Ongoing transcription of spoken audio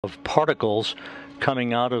of particles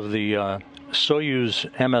coming out of the Soyuz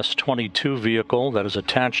MS-22 vehicle that is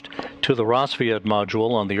attached to the Rossviet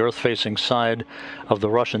module on the Earth-facing side of the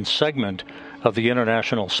Russian segment of the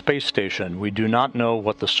International Space Station. We do not know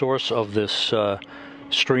what the source of this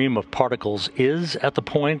stream of particles is at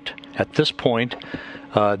this point.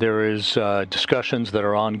 There is discussions that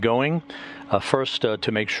are ongoing. First,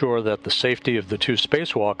 to make sure that the safety of the two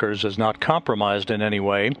spacewalkers is not compromised in any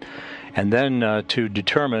way, and then to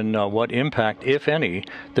determine what impact, if any,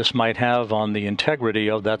 this might have on the integrity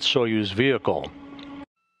of that Soyuz vehicle.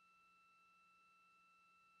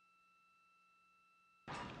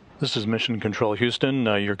 This is Mission Control Houston.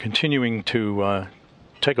 You're continuing to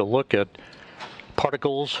take a look at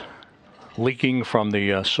particles leaking from the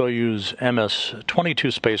Soyuz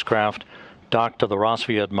MS-22 spacecraft docked to the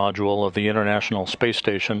Rossviet module of the International Space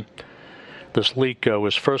Station. This leak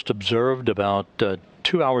was first observed about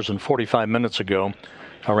 2 hours and 45 minutes ago,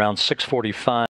 around 6:45.